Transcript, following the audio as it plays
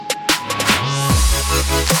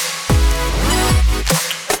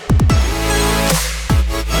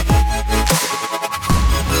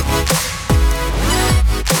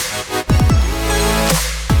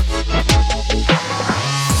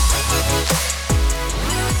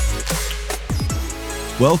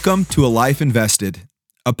Welcome to A Life Invested,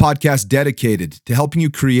 a podcast dedicated to helping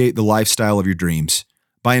you create the lifestyle of your dreams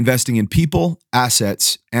by investing in people,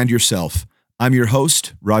 assets, and yourself. I'm your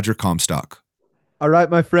host, Roger Comstock. All right,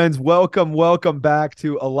 my friends, welcome back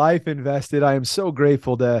to A Life Invested. I am so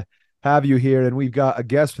grateful to have you here, and we've got a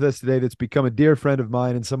guest with us today that's become a dear friend of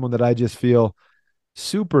mine and someone that I just feel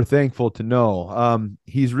super thankful to know.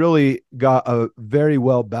 He's really got a very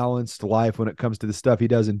well-balanced life when it comes to the stuff he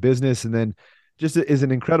does in business, and then just is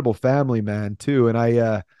an incredible family man too. And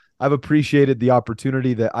I've appreciated the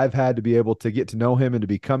opportunity that I've had to be able to get to know him and to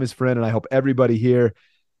become his friend. And I hope everybody here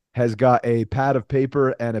has got a pad of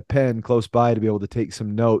paper and a pen close by to be able to take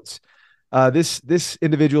some notes. This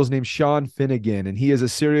individual is named Shawn Finnegan, and he is a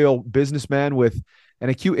serial businessman with an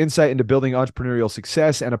acute insight into building entrepreneurial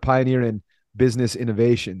success and a pioneer in business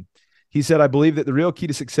innovation. He said, "I believe that the real key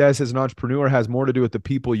to success as an entrepreneur has more to do with the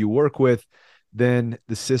people you work with than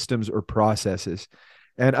the systems or processes."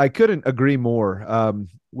 And I couldn't agree more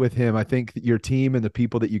with him. I think that your team and the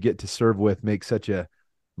people that you get to serve with make such a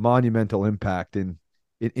monumental impact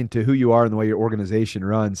into who you are and the way your organization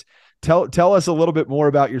runs. Tell us a little bit more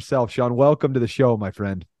about yourself, Shawn. Welcome to the show, my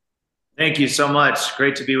friend. Thank you so much.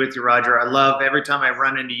 Great to be with you, Roger. I love every time I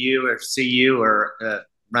run into you or see you or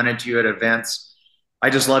run into you at events.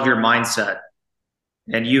 I just love your mindset.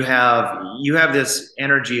 And you have this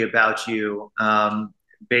energy about you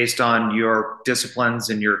based on your disciplines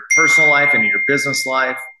in your personal life and in your business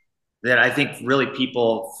life that I think really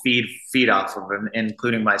people feed off of,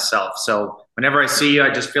 including myself. So whenever I see you, I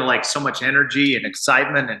just feel like so much energy and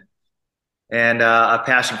excitement and a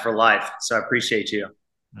passion for life. So I appreciate you.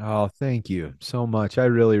 Oh, thank you so much. I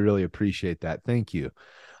really, really appreciate that. Thank you.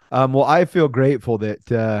 Well, I feel grateful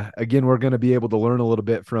that, again, we're going to be able to learn a little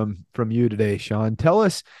bit from you today, Shawn. Tell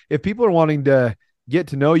us, if people are wanting to get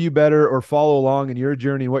to know you better or follow along in your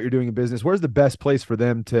journey and what you're doing in business, where's the best place for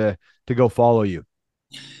them to go follow you?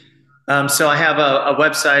 So I have a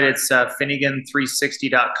website. It's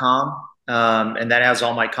Finnegan360.com, and that has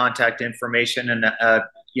all my contact information. And,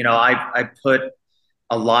 I put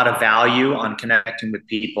a lot of value on connecting with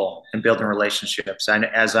people and building relationships,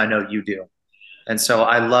 as I know you do. And so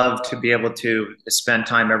I love to be able to spend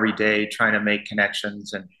time every day trying to make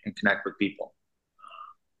connections and connect with people.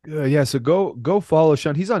 Yeah, so go follow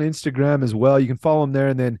Shawn. He's on Instagram as well. You can follow him there.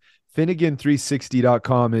 And then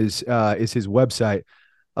Finnegan360.com is his website.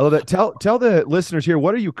 I love that. Tell the listeners here,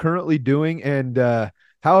 what are you currently doing, and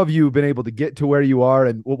how have you been able to get to where you are,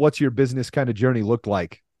 and what's your business kind of journey looked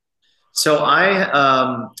like? So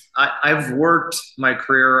I've worked my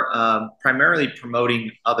career primarily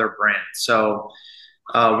promoting other brands. So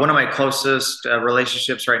one of my closest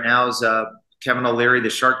relationships right now is Kevin O'Leary, the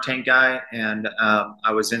Shark Tank guy, and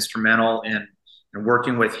I was instrumental in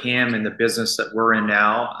working with him in the business that we're in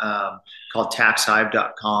now called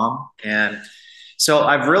taxhive.com. And so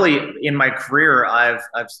I've really, in my career, I've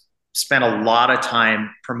spent a lot of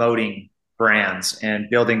time promoting brands and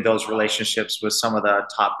building those relationships with some of the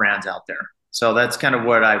top brands out there. So that's kind of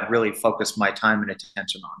what I really focus my time and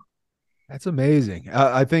attention on. That's amazing.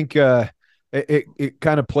 I think it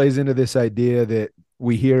kind of plays into this idea that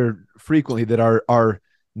we hear frequently, that our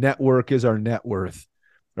network is our net worth,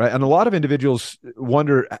 right? And a lot of individuals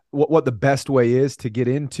wonder what the best way is to get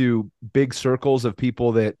into big circles of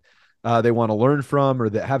people that they want to learn from or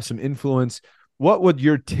that have some influence. What would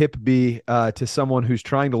your tip be to someone who's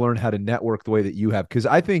trying to learn how to network the way that you have? Because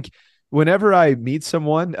I think whenever I meet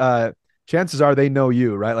someone, chances are they know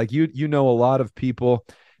you, right? Like you know a lot of people,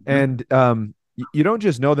 and you don't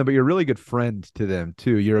just know them, but you're a really good friend to them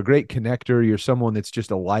too. You're a great connector. You're someone that's just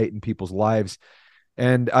a light in people's lives.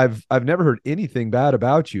 And I've never heard anything bad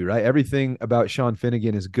about you, right? Everything about Shawn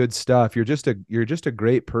Finnegan is good stuff. You're just a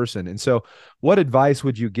great person. And so what advice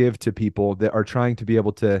would you give to people that are trying to be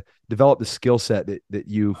able to develop the skill set that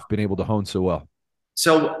you've been able to hone so well?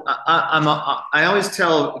 So I always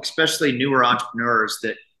tell, especially newer entrepreneurs,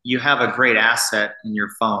 that you have a great asset in your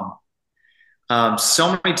phone.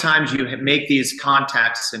 So many times you make these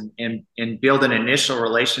contacts and build an initial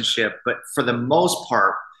relationship, but for the most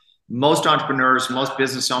part, most entrepreneurs, most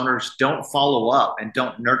business owners don't follow up and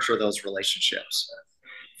don't nurture those relationships.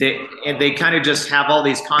 They kind of just have all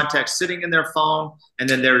these contacts sitting in their phone, and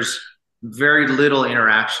then there's very little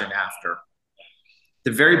interaction after.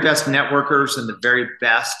 The very best networkers and the very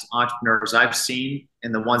best entrepreneurs I've seen,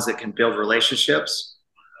 and the ones that can build relationships,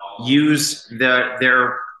 use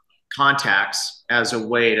their contacts as a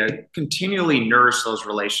way to continually nourish those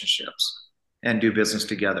relationships and do business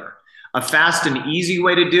together. A fast and easy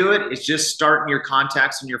way to do it is just starting your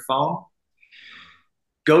contacts in your phone.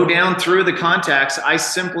 go down through the contacts. I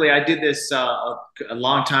did this a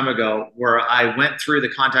long time ago where I went through the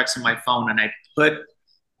contacts in my phone and I put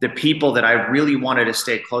the people that I really wanted to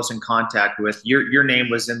stay close in contact with. Your name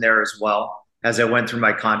was in there as well as I went through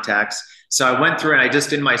my contacts. So I went through and I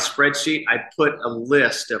just, in my spreadsheet, I put a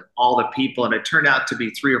list of all the people, and it turned out to be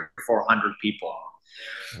 300 or 400 people.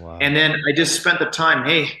 Wow. And then I just spent the time,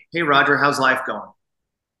 hey, Roger, how's life going?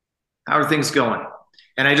 How are things going?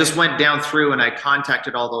 And I just went down through and I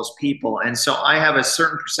contacted all those people. And so I have a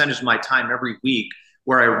certain percentage of my time every week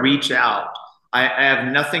where I reach out. I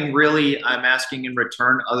have nothing really I'm asking in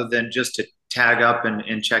return other than just to tag up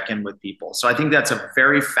and check in with people. So I think that's a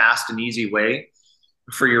very fast and easy way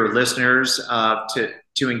for your listeners to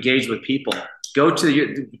engage with people. Go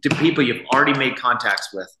to people you've already made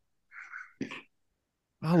contacts with.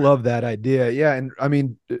 I love that idea. Yeah. And I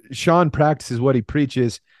mean, Shawn practices what he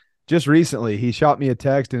preaches. Just recently, he shot me a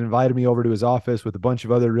text and invited me over to his office with a bunch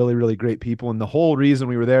of other really, really great people. And the whole reason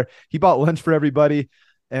we were there, he bought lunch for everybody.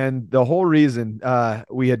 And the whole reason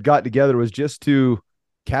we had got together was just to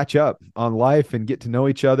catch up on life and get to know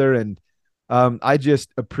each other. And I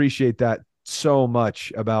just appreciate that so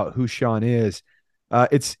much about who Shawn is.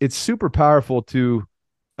 It's super powerful to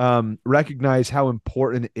recognize how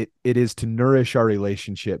important it is to nourish our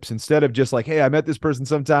relationships instead of just like, hey, I met this person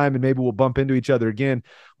sometime and maybe we'll bump into each other again.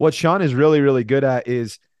 What Shawn is really, really good at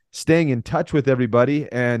is staying in touch with everybody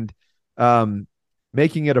and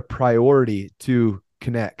making it a priority to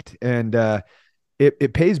connect. And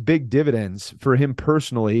it pays big dividends for him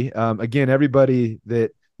personally. Again, everybody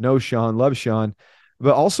that knows Shawn loves Shawn,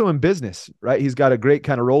 but also in business, right? He's got a great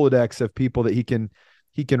kind of Rolodex of people that he can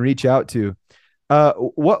reach out to.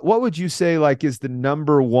 What would you say like is the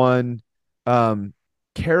number one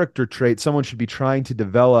character trait someone should be trying to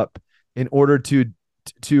develop in order to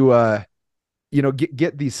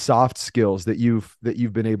get these soft skills that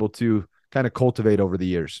you've been able to kind of cultivate over the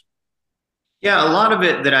years? Yeah, a lot of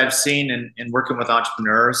it that I've seen in working with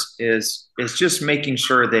entrepreneurs is just making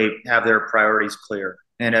sure they have their priorities clear.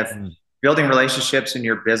 And if building relationships in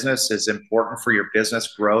your business is important for your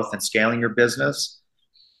business growth and scaling your business,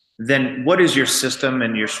 then what is your system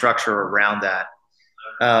and your structure around that?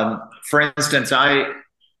 For instance, about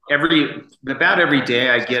every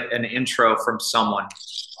day I get an intro from someone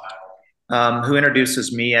who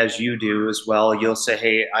introduces me, as you do as well. You'll say,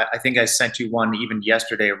 hey, I think I sent you one even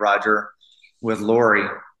yesterday, Roger, with Lori.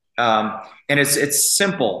 And it's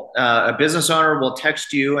simple. A business owner will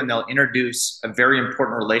text you and they'll introduce a very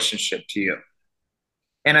important relationship to you.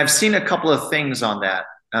 And I've seen a couple of things on that.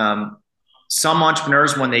 Some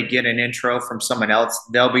entrepreneurs, when they get an intro from someone else,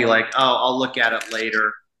 they'll be like, oh, I'll look at it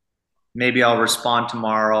later. Maybe I'll respond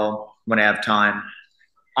tomorrow when I have time.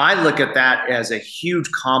 I look at that as a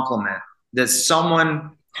huge compliment that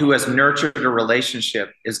someone who has nurtured a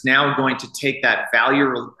relationship is now going to take that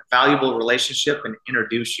valuable relationship and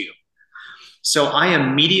introduce you. So I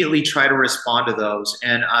immediately try to respond to those,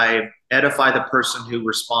 and I edify the person who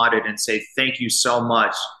responded and say, thank you so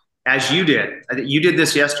much, as you did. You did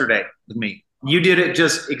this yesterday with me. You did it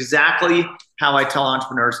just exactly how I tell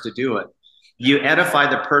entrepreneurs to do it. You edify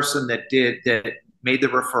the person that made the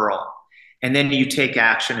referral, and then you take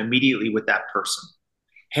action immediately with that person.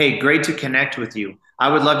 Hey, great to connect with you. I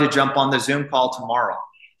would love to jump on the Zoom call tomorrow.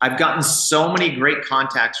 I've gotten so many great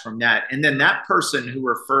contacts from that. And then that person who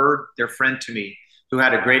referred their friend to me, who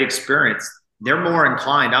had a great experience, they're more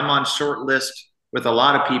inclined. I'm on short list with a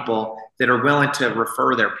lot of people that are willing to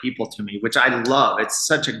refer their people to me, which I love. It's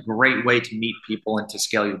such a great way to meet people and to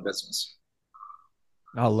scale your business.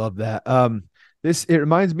 I love that. It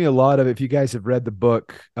reminds me a lot of, if you guys have read the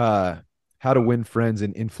book, How to Win Friends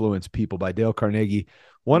and Influence People by Dale Carnegie.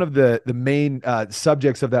 One of the main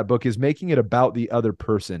subjects of that book is making it about the other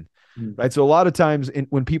person, right? So a lot of times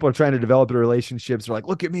when people are trying to develop their relationships, they're like,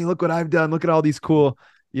 look at me, look what I've done. Look at all these cool,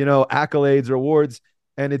 accolades or awards.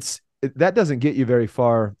 And that doesn't get you very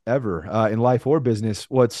far ever in life or business.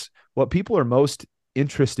 What people are most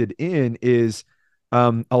interested in is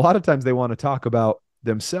a lot of times they want to talk about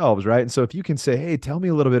themselves, right? And so if you can say, hey, tell me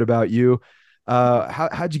a little bit about you.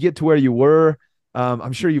 How'd you get to where you were?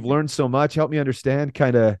 I'm sure you've learned so much. Help me understand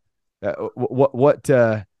kind of what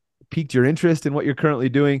piqued your interest in what you're currently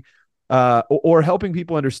doing, or helping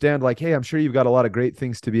people understand like, hey, I'm sure you've got a lot of great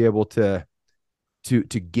things to be able to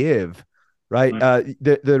give, right?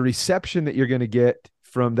 The reception that you're going to get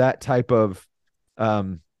from that type of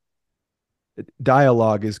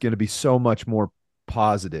dialogue is going to be so much more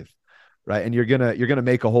positive, right? And you're gonna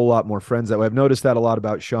make a whole lot more friends that way. I've noticed that a lot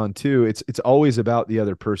about Shawn too. It's always about the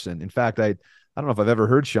other person. In fact, I don't know if I've ever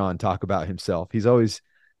heard Shawn talk about himself. He's always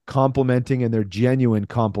complimenting, and they're genuine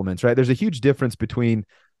compliments, right? There's a huge difference between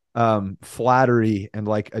flattery and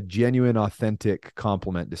like a genuine, authentic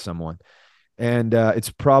compliment to someone. And it's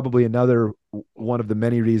probably another one of the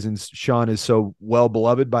many reasons Shawn is so well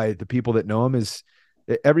beloved by the people that know him is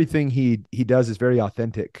everything he does is very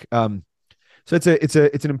authentic. So it's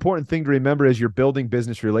an important thing to remember as you're building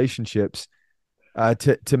business relationships,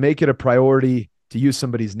 to make it a priority to use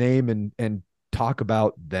somebody's name and talk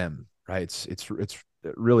about them. Right? It's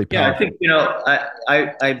really Yeah, I powerful.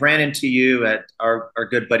 think, I ran into you at our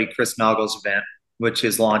good buddy Chris Nagel's event, which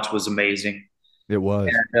his launch was amazing. It was.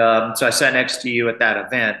 And so I sat next to you at that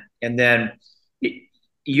event. And then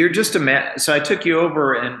you're just a man. So I took you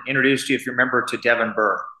over and introduced you, if you remember, to Devin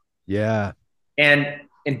Burr. Yeah. And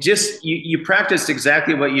just you practiced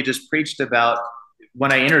exactly what you just preached about.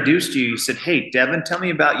 When I introduced you, you said, "Hey, Devin, tell me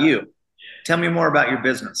about you. Tell me more about your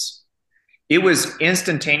business." It was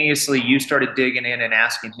instantaneously you started digging in and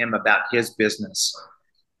asking him about his business.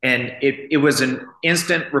 And it was an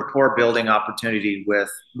instant rapport building opportunity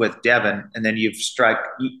with Devin. And then you've struck,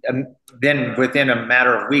 then within a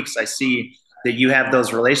matter of weeks, I see that you have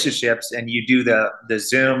those relationships and you do the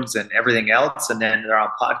Zooms and everything else. And then they're on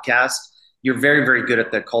podcasts. You're very, very good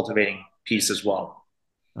at the cultivating piece as well.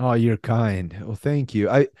 Oh, you're kind. Well, thank you.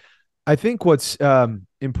 I think what's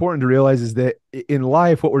important to realize is that in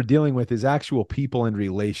life, what we're dealing with is actual people and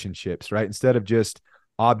relationships, right? Instead of just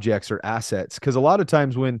objects or assets. Because a lot of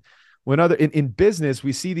times when other in business,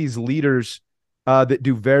 we see these leaders that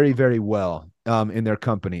do very, very well in their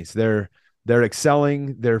companies. They're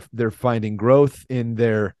excelling. They're finding growth in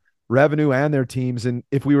their revenue and their teams. And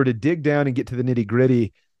if we were to dig down and get to the nitty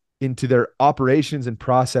gritty into their operations and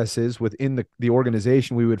processes within the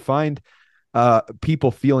organization, we would find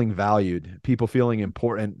people feeling valued, people feeling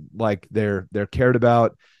important, like they're cared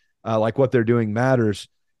about, like what they're doing matters.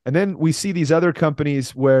 And then we see these other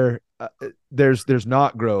companies where there's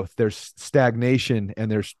not growth, there's stagnation,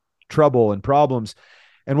 and there's trouble and problems.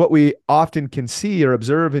 And what we often can see or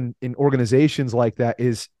observe in organizations like that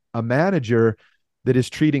is a manager that is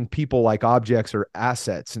treating people like objects or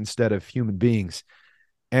assets instead of human beings.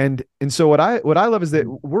 And so what I love is that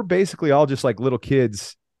we're basically all just like little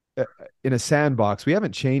kids in a sandbox. We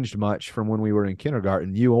haven't changed much from when we were in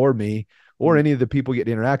kindergarten, you or me, or any of the people you get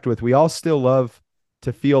to interact with. We all still love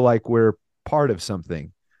to feel like we're part of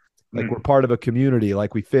something, like we're part of a community,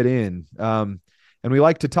 like we fit in. And we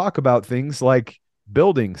like to talk about things like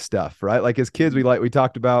building stuff, right? Like as kids, we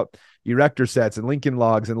talked about erector sets and Lincoln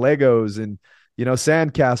logs and Legos and,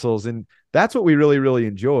 sand castles. And that's what we really, really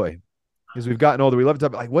enjoy. As we've gotten older, we love to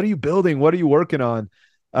talk about, like, what are you building? What are you working on?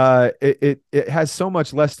 It has so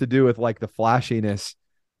much less to do with like the flashiness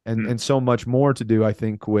and so much more to do, I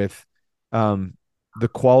think, with the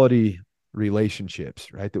quality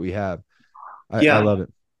relationships, right, that we have. I love it.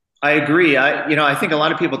 I agree. I think a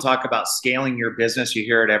lot of people talk about scaling your business. You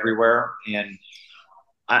hear it everywhere. And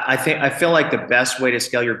I feel like the best way to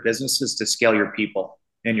scale your business is to scale your people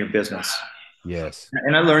in your business. Yes.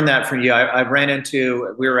 And I learned that from you.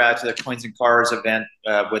 We were at the Coins and Cars event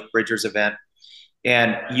with Bridger's event,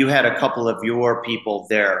 and you had a couple of your people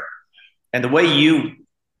there. And the way you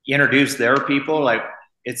introduce their people, like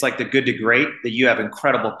it's like the good to great, that you have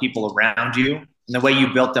incredible people around you. And the way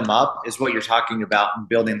you built them up is what you're talking about in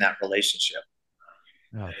building that relationship.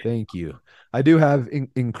 Oh, thank you. I do have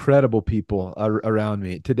incredible people around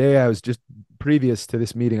me. Today, I was just previous to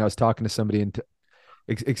this meeting, I was talking to somebody and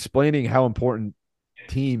explaining how important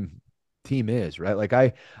team is, right? Like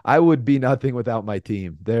I would be nothing without my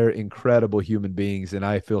team. They're incredible human beings, and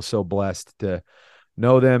I feel so blessed to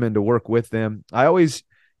know them and to work with them. It's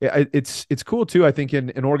cool too, I think, in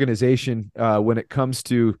an organization when it comes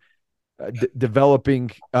to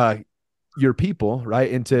developing your people, right,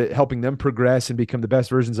 into helping them progress and become the best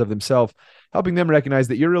versions of themselves, helping them recognize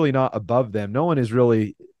that you're really not above them. No one is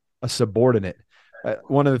really a subordinate.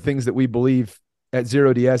 One of the things that we believe at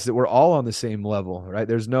Zero DS that we're all on the same level, right?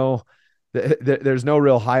 There's no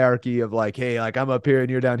real hierarchy of like, hey, like I'm up here and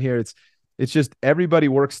you're down here. It's just everybody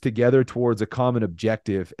works together towards a common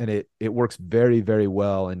objective, and it works very, very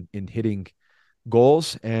well in hitting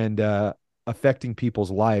goals and affecting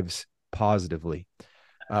people's lives positively,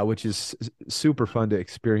 which is super fun to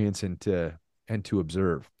experience and to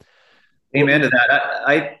observe. Amen to that.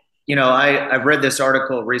 I've read this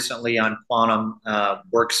article recently on quantum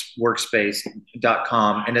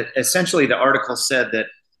workspace.com. And essentially the article said that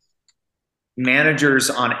managers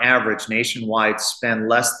on average nationwide spend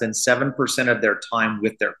less than 7% of their time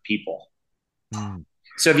with their people.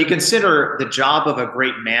 So if you consider the job of a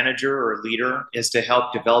great manager or leader is to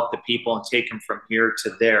help develop the people and take them from here to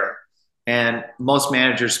there. And most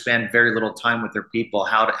managers spend very little time with their people.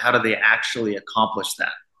 How do they actually accomplish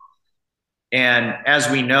that? And as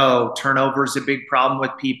we know, turnover is a big problem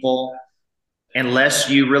with people. Unless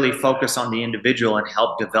you really focus on the individual and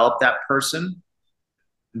help develop that person,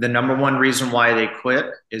 the number one reason why they quit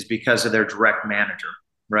is because of their direct manager,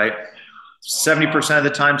 right? 70% of the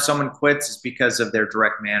time someone quits is because of their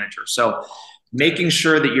direct manager. So making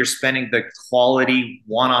sure that you're spending the quality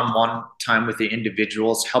one-on-one time with the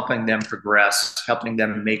individuals, helping them progress, helping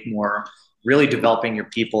them make more, really developing your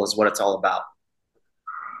people is what it's all about.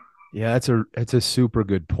 Yeah, that's a super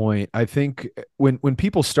good point. I think when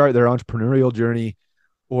people start their entrepreneurial journey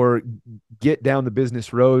or get down the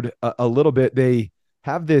business road a little bit, they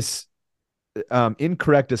have this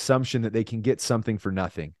incorrect assumption that they can get something for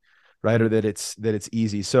nothing, right? Or that it's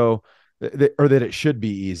easy. So, or that it should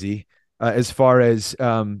be easy. As far as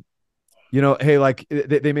hey, like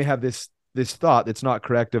they may have this thought that's not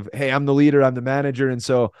correct of, hey, I'm the leader, I'm the manager, and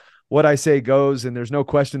so what I say goes, and there's no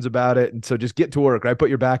questions about it, and so just get to work, right? Put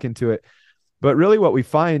your back into it. But really, what we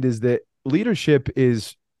find is that leadership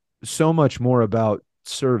is so much more about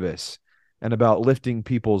service and about lifting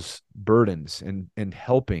people's burdens and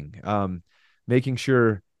helping, making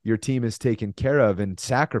sure your team is taken care of and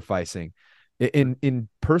sacrificing in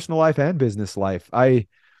personal life and business life. I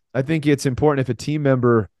think it's important if a team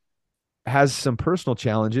member has some personal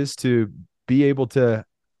challenges to be able to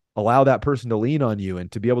allow that person to lean on you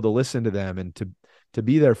and to be able to listen to them and to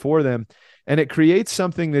be there for them. And it creates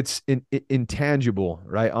something that's intangible,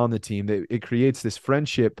 right, on the team. It creates this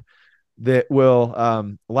friendship that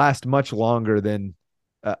will last much longer than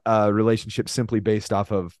a relationship simply based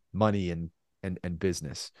off of money and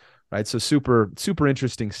business, right? So super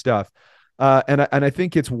interesting stuff. And I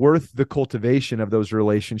think it's worth the cultivation of those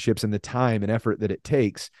relationships and the time and effort that it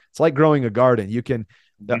takes. It's like growing a garden. You can,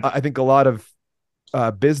 I think a lot of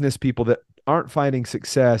business people that aren't finding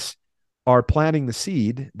success are planting the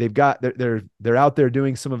seed. They're out there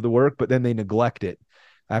doing some of the work, but then they neglect it.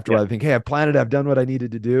 After a while, I think, hey, I've planted, I've done what I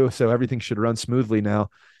needed to do, so everything should run smoothly now.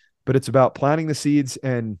 But it's about planting the seeds,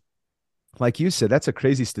 and like you said, that's a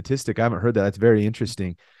crazy statistic. I haven't heard that. That's very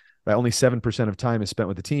interesting. Right? Only 7% of time is spent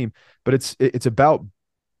with the team, but it's about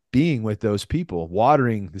being with those people,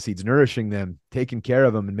 watering the seeds, nourishing them, taking care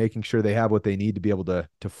of them, and making sure they have what they need to be able to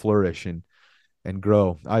flourish and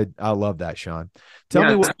grow. I love that, Shawn. Tell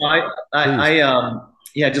me what.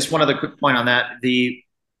 Just one other quick point on that.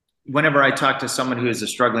 Whenever I talk to someone who is a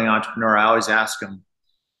struggling entrepreneur, I always ask them,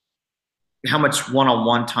 how much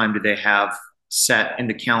one-on-one time do they have set in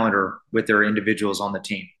the calendar with their individuals on the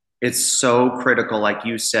team? It's so critical. Like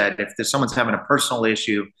you said, if there's someone's having a personal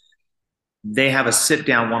issue, they have a sit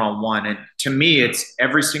down one-on-one. And to me, it's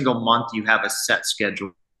every single month you have a set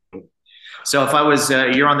schedule. So if I was,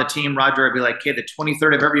 you're on the team, Roger, I'd be like, okay, the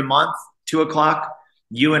 23rd of every month, 2:00,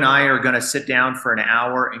 you and I are going to sit down for an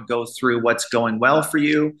hour and go through what's going well for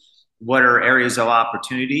you, what are areas of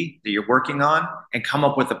opportunity that you're working on, and come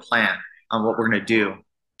up with a plan on what we're going to do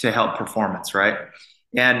to help performance, right?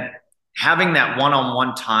 And having that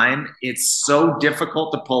one-on-one time, it's so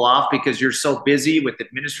difficult to pull off because you're so busy with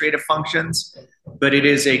administrative functions, but it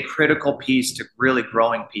is a critical piece to really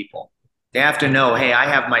growing people. They have to know, hey, I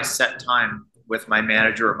have my set time with my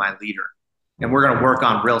manager or my leader, and we're going to work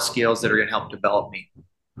on real skills that are going to help develop me.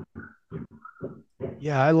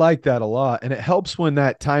 Yeah, I like that a lot. And it helps when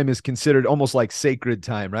that time is considered almost like sacred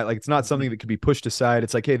time, right? Like it's not something that can be pushed aside.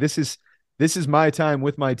 It's like, hey, this is my time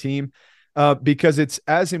with my team, because it's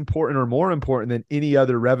as important or more important than any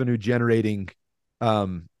other revenue generating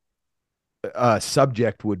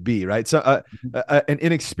subject would be, right? So an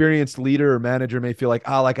inexperienced leader or manager may feel like,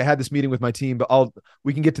 like I had this meeting with my team, but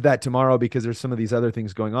we can get to that tomorrow because there's some of these other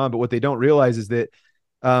things going on. But what they don't realize is that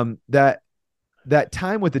that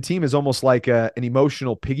time with the team is almost like an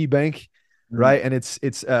emotional piggy bank, right? And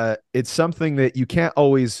it's something that you can't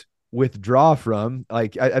always withdraw from.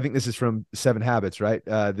 Like I think this is from 7 Habits, right?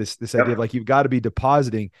 This idea of like you've got to be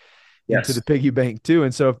depositing into the piggy bank too.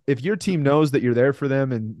 And so if your team knows that you're there for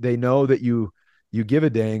them and they know that you give a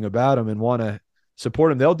dang about them and want to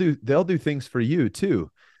support them, they'll do things for you too.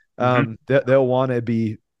 They'll want to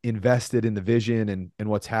be invested in the vision and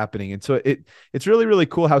what's happening. And so it's really, really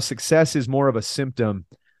cool how success is more of a symptom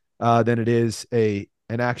than it is an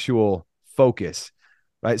actual focus.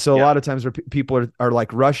 Right. So a lot of times where people are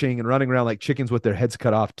like rushing and running around like chickens with their heads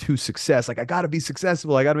cut off to success. Like, I got to be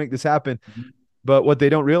successful. I got to make this happen. But what they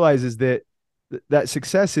don't realize is that that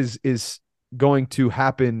success is going to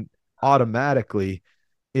happen automatically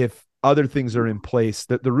if other things are in place,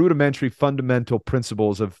 that the rudimentary fundamental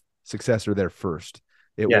principles of success are there first.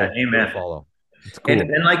 It will follow. It's cool.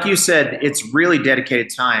 And like you said, it's really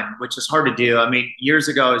dedicated time, which is hard to do. I mean, years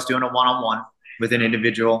ago, I was doing a one-on-one with an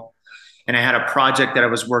individual, and I had a project that I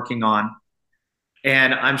was working on,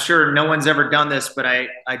 And I'm sure no one's ever done this, but I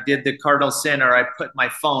did the cardinal sin, or I put my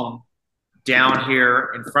phone down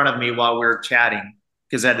here in front of me while we were chatting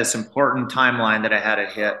because I had this important timeline that I had to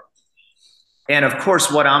hit. And of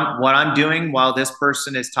course, what I'm doing while this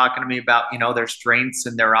person is talking to me about, their strengths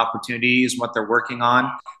and their opportunities, what they're working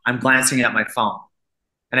on, I'm glancing at my phone,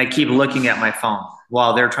 and I keep looking at my phone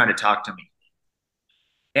while they're trying to talk to me.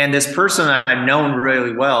 And this person that I've known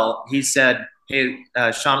really well, he said, "Hey,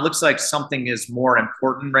 Shawn, it looks like something is more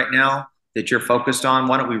important right now that you're focused on.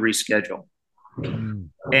 Why don't we reschedule?" Mm.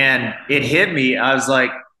 And it hit me. I was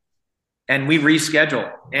like, and we rescheduled,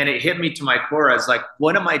 and it hit me to my core. I was like,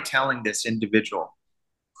 what am I telling this individual?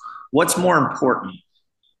 What's more important?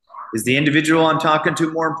 Is the individual I'm talking to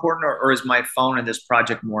more important, or is my phone and this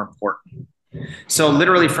project more important? So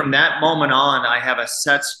literally from that moment on, I have a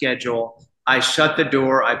set schedule. I shut the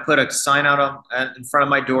door. I put a sign out in front of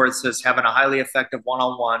my door that says having a highly effective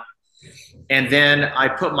one-on-one. And then I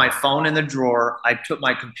put my phone in the drawer. I took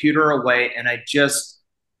my computer away, and I just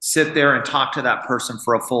sit there and talk to that person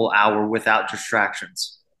for a full hour without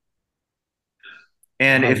distractions.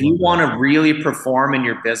 And I if you love want that. to really perform in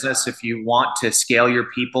your business, if you want to scale your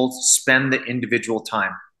people, spend the individual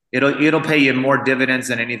time. It'll pay you more dividends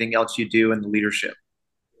than anything else you do in the leadership.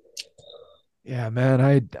 Yeah, man,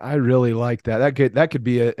 I really like that. That could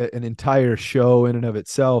be an entire show in and of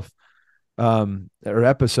itself, or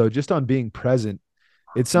episode just on being present.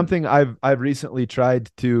 It's something I've recently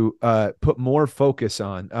tried to put more focus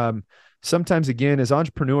on. Sometimes, again, as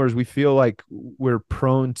entrepreneurs, we feel like we're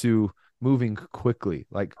prone to moving quickly,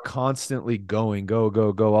 like constantly going, go,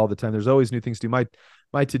 go, go all the time. There's always new things to do.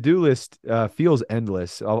 My to-do list feels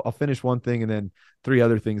endless. I'll finish one thing, and then three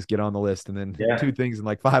other things get on the list, and then Yeah. two things, and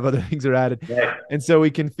like five other things are added. Right. And so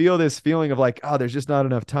we can feel this feeling of like, oh, there's just not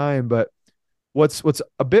enough time. But what's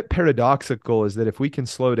a bit paradoxical is that if we can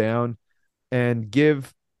slow down and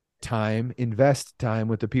give time, invest time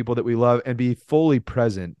with the people that we love, and be fully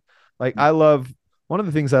present. Like one of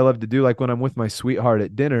the things I love to do, like when I'm with my sweetheart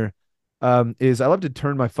at dinner, is I love to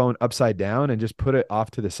turn my phone upside down and just put it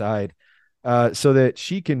off to the side, so that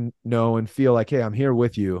she can know and feel like, hey, I'm here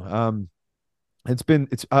with you. I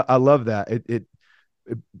love that. It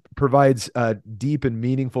provides a deep and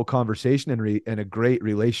meaningful conversation and a great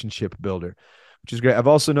relationship builder, which is great. I've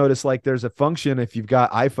also noticed like there's a function if you've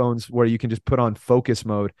got iPhones where you can just put on focus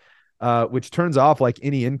mode, which turns off like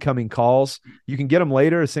any incoming calls. You can get them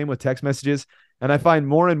later. Same with text messages. And I find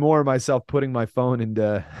more and more myself putting my phone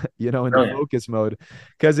into, into focus mode,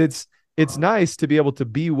 because it's nice to be able to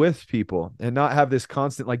be with people and not have this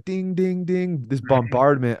constant like ding, ding, ding, this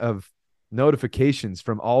bombardment of notifications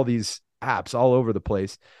from all these apps all over the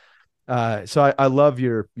place. So I love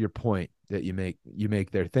your point that you make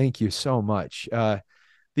there. Thank you so much.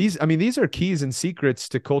 These are keys and secrets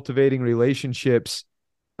to cultivating relationships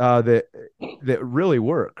that really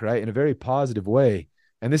work, right, in a very positive way.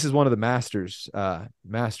 And this is one of the masters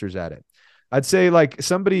at it. I'd say like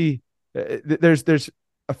somebody there's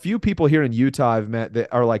a few people here in Utah I've met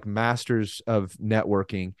that are like masters of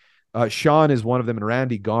networking. Shawn is one of them, and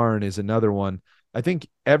Randy Garn is another one. I think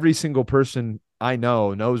every single person I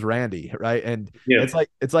know knows Randy, right? And Yeah.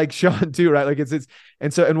 it's like Shawn too, right? Like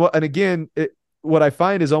and again, what I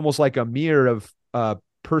find is almost like a mirror of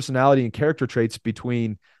personality and character traits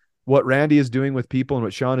between what Randy is doing with people and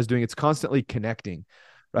what Shawn is doing. It's constantly connecting,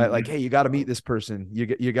 right? Mm-hmm. Like, hey, you got to meet this person.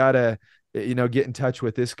 You got to get in touch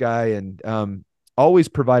with this guy, and always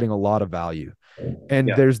providing a lot of value.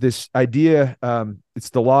 And there's this idea, it's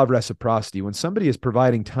the law of reciprocity. When somebody is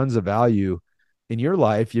providing tons of value in your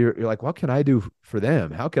life, you're like, what can I do for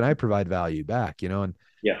them? How can I provide value back? And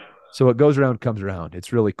so what goes around comes around.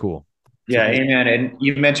 It's really cool. Yeah, amen. And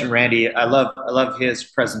you mentioned Randy. I love his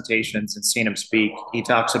presentations and seeing him speak. He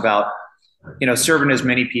talks about, serving as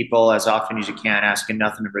many people as often as you can, asking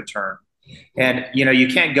nothing in return. And you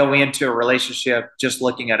can't go into a relationship just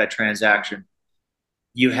looking at a transaction.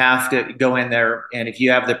 You have to go in there, and if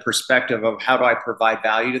you have the perspective of how do I provide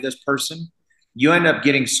value to this person, you end up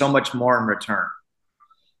getting so much more in return.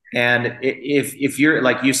 And if you're,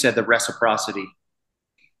 like you said, the reciprocity,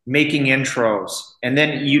 making intros, and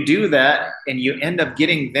then you do that, and you end up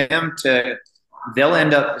getting them to, they'll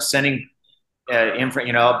end up sending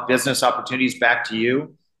business opportunities back to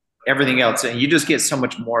you, everything else, and you just get so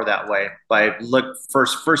much more that way by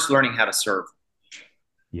first learning how to serve.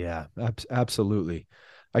 Yeah, absolutely.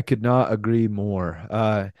 I could not agree more.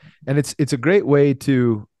 And it's a great way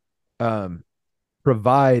to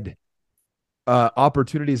provide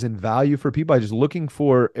opportunities and value for people by just looking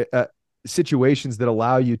for situations that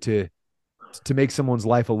allow you to to make someone's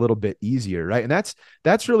life a little bit easier, right? And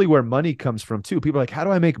that's really where money comes from too. People are like, how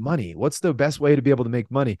do I make money? What's the best way to be able to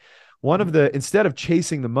make money? Instead of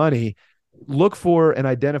chasing the money, look for and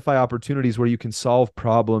identify opportunities where you can solve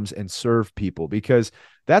problems and serve people, because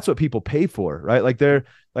that's what people pay for, right? Like they're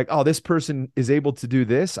like, oh, this person is able to do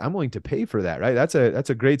this, I'm willing to pay for that, right? That's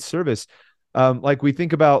a great service. Like we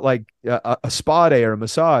think about like a spa day or a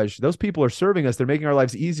massage, those people are serving us. They're making our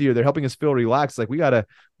lives easier. They're helping us feel relaxed. Like we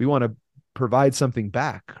want to provide something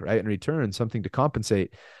back, right? In return, something to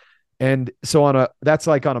compensate. And so that's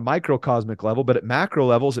like on a microcosmic level, but at macro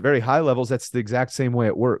levels, at very high levels, that's the exact same way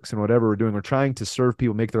it works. And whatever we're doing, we're trying to serve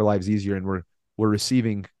people, make their lives easier, and we're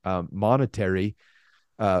receiving monetary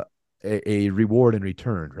a reward in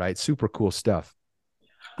return, right? Super cool stuff.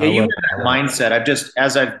 Yeah, you have that mindset.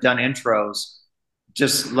 As I've done intros,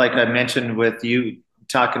 just like I mentioned with you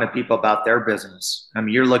talking to people about their business. I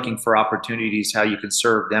mean, you're looking for opportunities, how you can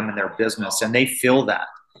serve them in their business, and they feel that.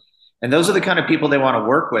 And those are the kind of people they want to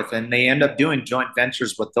work with. And they end up doing joint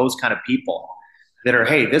ventures with those kind of people that are,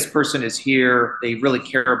 hey, this person is here. They really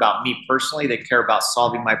care about me personally. They care about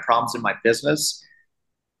solving my problems in my business.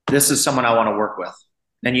 This is someone I want to work with.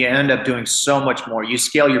 And you end up doing so much more. You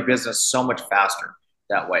scale your business so much faster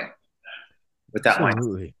that way with that mindset.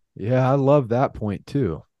 Absolutely. Yeah, I love that point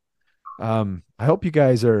too. I hope you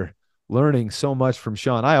guys are learning so much from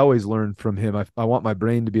Shawn. I always learn from him. I want my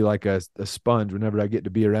brain to be like a sponge whenever I get to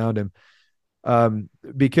be around him.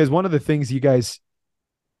 Because one of the things you guys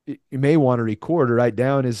you may want to record or write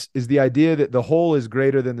down is the idea that the whole is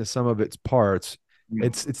greater than the sum of its parts.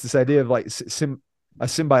 It's this idea of like a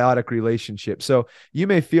symbiotic relationship. So you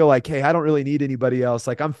may feel like, hey, I don't really need anybody else.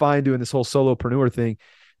 Like I'm fine doing this whole solopreneur thing.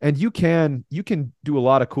 And you can do a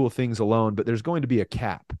lot of cool things alone, but there's going to be a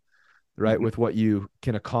cap, right? With what you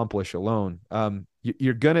can accomplish alone.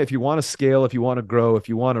 You're going to, if you want to scale, if you want to grow, if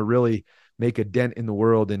you want to really make a dent in the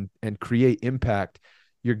world and create impact,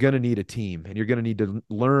 you're going to need a team, and you're going to need to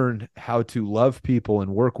learn how to love people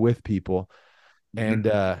and work with people. And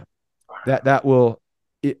that will,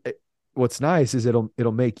 what's nice is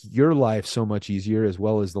it'll make your life so much easier, as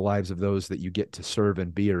well as the lives of those that you get to serve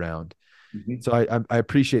and be around. So I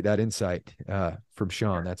appreciate that insight from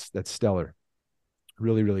Shawn. That's stellar.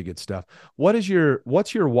 Really, really good stuff. What's your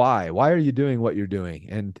why? Why are you doing what you're doing,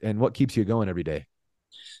 and what keeps you going every day?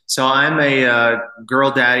 So I'm a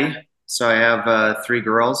girl daddy. So I have 3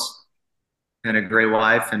 girls and a great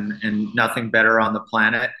wife, and nothing better on the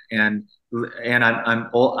planet. And I'm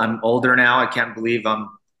older now. I can't believe I'm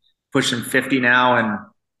pushing 50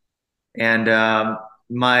 now, and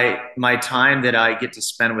my time that I get to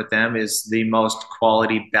spend with them is the most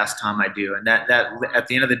quality, best time I do. And that at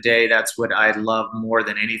the end of the day, that's what I love more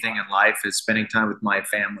than anything in life, is spending time with my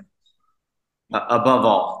family. Above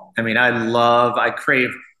all, I mean, I crave.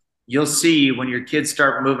 You'll see when your kids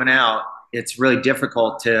start moving out, it's really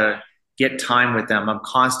difficult to get time with them. I'm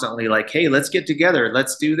constantly like, hey, let's get together.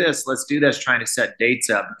 Let's do this. Let's do this. Trying to set dates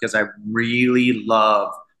up, because I really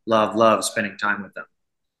love spending time with them.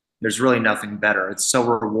 There's really nothing better. It's so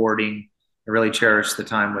rewarding. I really cherish the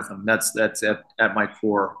time with them. That's at my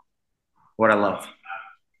core what I love.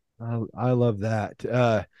 I love that.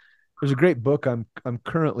 There's a great book I'm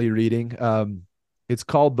currently reading. It's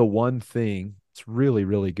called The One Thing. It's really,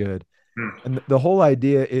 really good. And the whole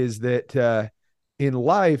idea is that in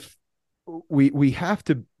life, we've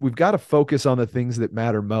got to focus on the things that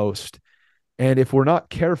matter most. And if we're not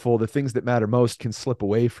careful, the things that matter most can slip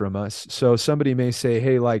away from us. So somebody may say,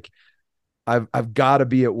 hey, like I've got to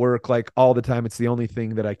be at work like all the time. It's the only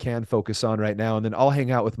thing that I can focus on right now. And then I'll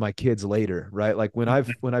hang out with my kids later, right? Like when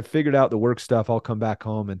I've figured out the work stuff, I'll come back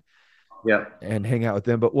home and hang out with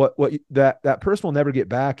them. But what that person will never get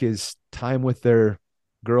back is time with their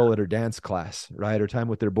girl at her dance class, right? Or time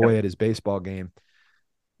with their boy at his baseball game,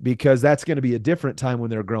 because that's going to be a different time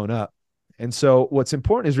when they're grown up. And so what's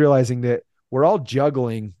important is realizing that we're all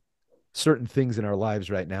juggling certain things in our lives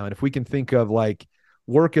right now. And if we can think of like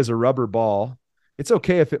work as a rubber ball, it's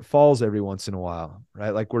okay if it falls every once in a while, right?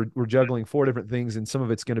 Like we're juggling 4 different things, and some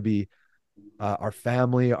of it's going to be our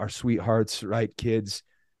family, our sweethearts, right? Kids,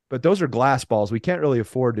 but those are glass balls. We can't really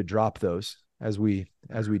afford to drop those as we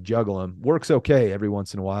juggle them. Work's okay every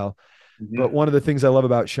once in a while. But one of the things I love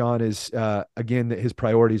about Shawn is, again, that his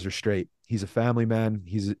priorities are straight. He's a family man.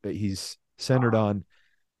 He's centered on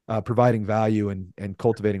providing value and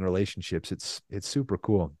cultivating relationships. It's super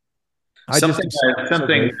cool.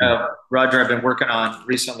 Roger, I've been working on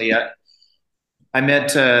recently. I went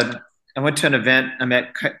to an event. I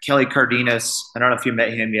met Kelly Cardenas. I don't know if you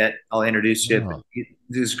met him yet. I'll introduce you. Oh.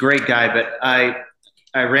 He's a great guy, but I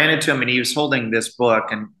ran into him, and he was holding this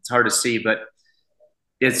book, and it's hard to see, but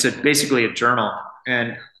it's basically a journal.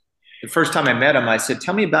 And the first time I met him, I said,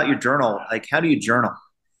 "Tell me about your journal. Like, how do you journal?"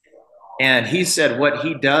 And he said what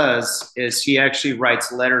he does is he actually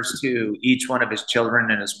writes letters to each one of his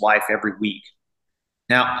children and his wife every week.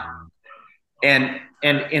 Now, and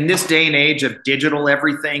in this day and age of digital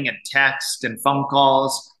everything and text and phone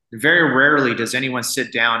calls, very rarely does anyone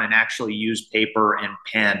sit down and actually use paper and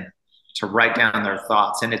pen to write down their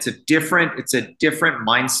thoughts. And it's a different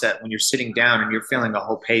mindset when you're sitting down and you're feeling a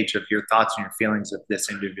whole page of your thoughts and your feelings of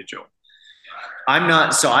this individual. I'm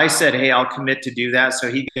not, so I said, "Hey, I'll commit to do that."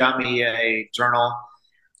 So he got me a journal,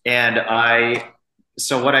 and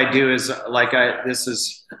so what I do is this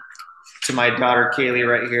is to my daughter Kaylee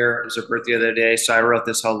right here. It was her birthday the other day, so I wrote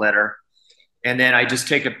this whole letter, and then I just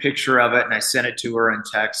take a picture of it and I send it to her in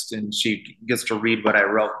text, and she gets to read what I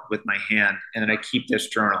wrote with my hand, and then I keep this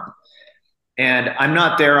journal. And I'm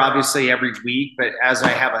not there obviously every week, but as I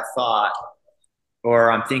have a thought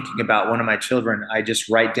or I'm thinking about one of my children, I just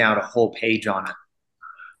write down a whole page on it.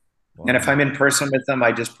 Wow. And if I'm in person with them,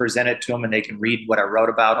 I just present it to them and they can read what I wrote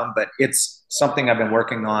about them. But it's something I've been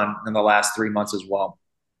working on in the last 3 months as well.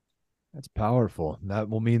 That's powerful. That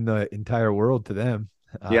will mean the entire world to them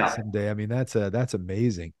someday. I mean, that's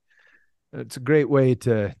amazing. It's a great way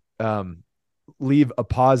to leave a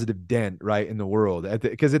positive dent right in the world.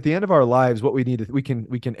 Because at the end of our lives, what we need, we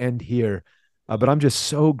can end here. But I'm just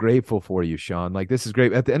so grateful for you, Shawn. Like, this is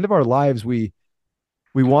great. At the end of our lives, we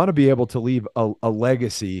want to be able to leave a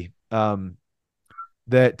legacy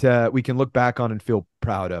that we can look back on and feel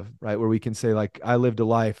proud of, right? Where we can say, like, I lived a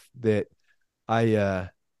life that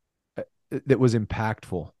that was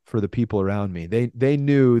impactful for the people around me. They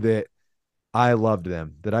knew that I loved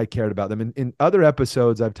them, that I cared about them. And in other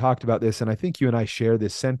episodes, I've talked about this, and I think you and I share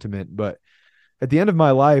this sentiment. But at the end of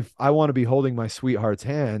my life, I want to be holding my sweetheart's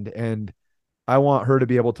hand, and I want her to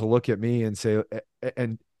be able to look at me and say,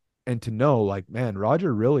 and to know, like, man,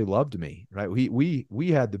 Roger really loved me, right?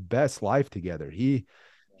 We had the best life together. He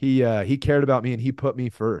cared about me, and he put me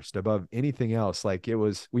first above anything else. Like,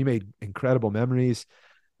 we made incredible memories,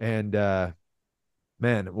 and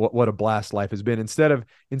man, what a blast life has been. Instead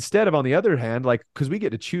of on the other hand, like, because we get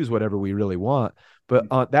to choose whatever we really want, but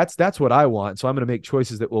that's what I want. So I'm going to make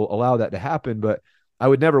choices that will allow that to happen. But I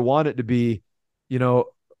would never want it to be,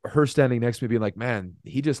 her standing next to me being like, man,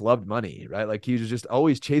 he just loved money, right? Like, he was just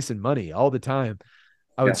always chasing money all the time.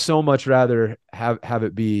 I would so much rather have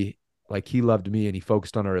it be like, he loved me and he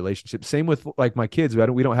focused on our relationship. Same with, like, my kids.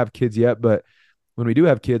 We don't have kids yet, but when we do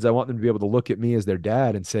have kids, I want them to be able to look at me as their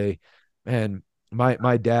dad and say, man,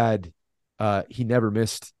 my dad, he never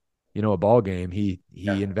missed, a ball game. He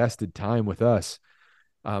invested time with us.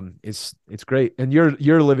 It's great. And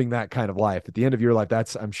you're living that kind of life at the end of your life.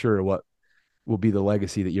 That's, I'm sure, what will be the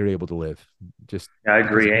legacy that you're able to live. I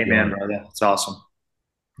agree. Amen, brother. That's awesome.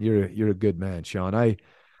 You're a good man, Shawn.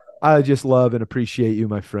 I just love and appreciate you,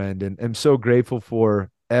 my friend. And I'm so grateful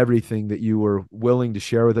for everything that you were willing to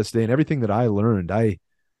share with us today and everything that I learned. I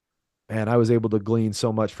was able to glean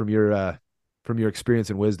so much from your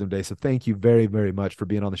experience and wisdom today. So thank you very, very much for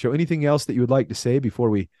being on the show. Anything else that you would like to say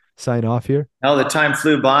before we sign off here? No, the time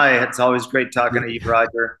flew by. It's always great talking to you,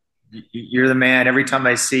 Roger. You're the man. Every time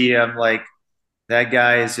I see you, I'm like, that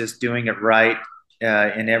guy is just doing it right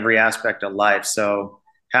in every aspect of life. So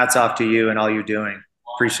hats off to you and all you're doing.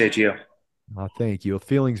 Appreciate you. Oh, thank you.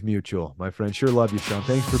 Feelings mutual, my friend. Sure love you, Shawn.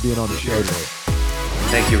 Thanks for being on the show today.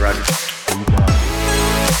 Thank you, Roger.